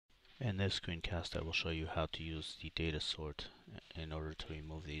In this screencast, I will show you how to use the data sort in order to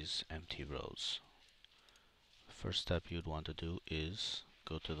remove these empty rows. The first step you'd want to do is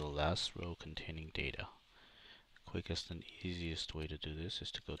go to the last row containing data. Quickest and easiest way to do this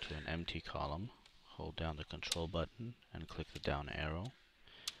is to go to an empty column, hold down the control button and click the down arrow,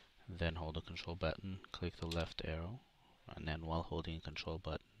 then hold the control button, click the left arrow, and then while holding the control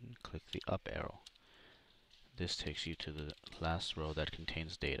button, click the up arrow. This takes you to the last row that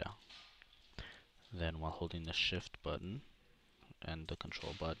contains data. Then while holding the shift button and the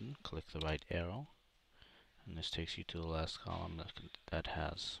control button, click the right arrow, and this takes you to the last column that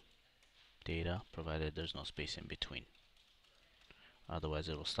has data, provided there's no space in between. Otherwise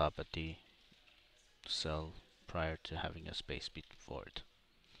it will stop at the cell prior to having a space before it.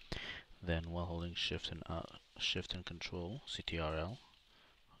 Then while holding shift and control, CTRL,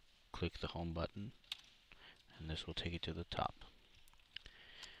 click the home button, and this will take you to the top.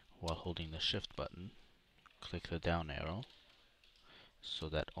 While holding the shift button, click the down arrow so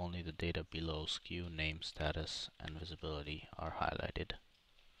that only the data below SKU, name, status, and visibility are highlighted.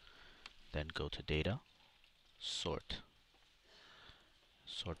 Then go to Data, Sort.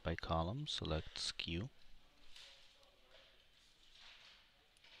 Sort by column, select SKU.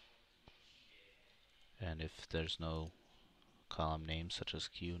 And if there's no column name such as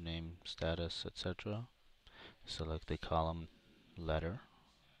SKU, name, status, etc., select the column letter.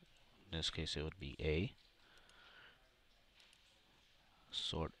 In this case it would be A.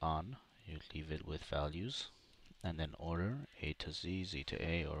 Sort on, you leave it with values, and then order A to Z, Z to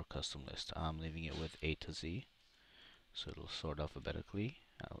A, or custom list. I'm leaving it with A to Z, so it'll sort alphabetically,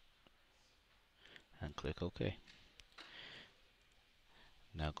 and click OK.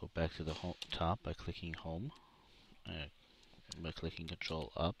 Now go back to the top by clicking Home, by clicking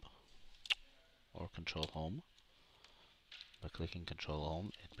Control Up or Control Home. By clicking Control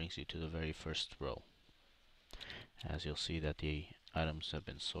Home, it brings you to the very first row. As you'll see that the items have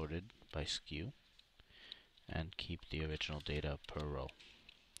been sorted by SKU, and keep the original data per row,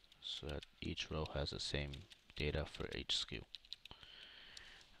 so that each row has the same data for each SKU.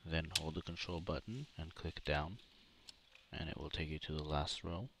 Then hold the control button and click down, and it will take you to the last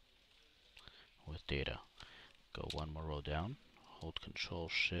row with data. Go one more row down, hold Control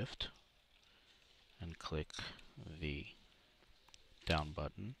Shift, and click the down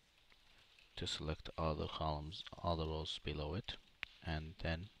button to select all the columns, all the rows below it, and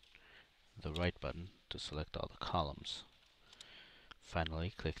then the right button to select all the columns.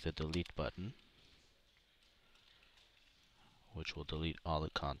 Finally, click the delete button, which will delete all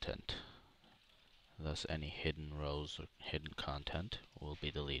the content. Thus, any hidden rows or hidden content will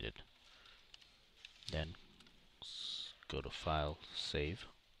be deleted. Then go to File, Save,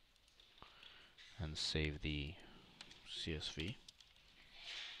 and save the CSV.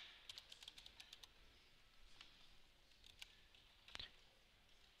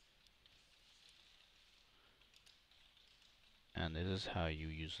 And this is how you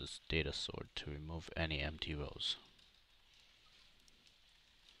use this data sort to remove any empty rows.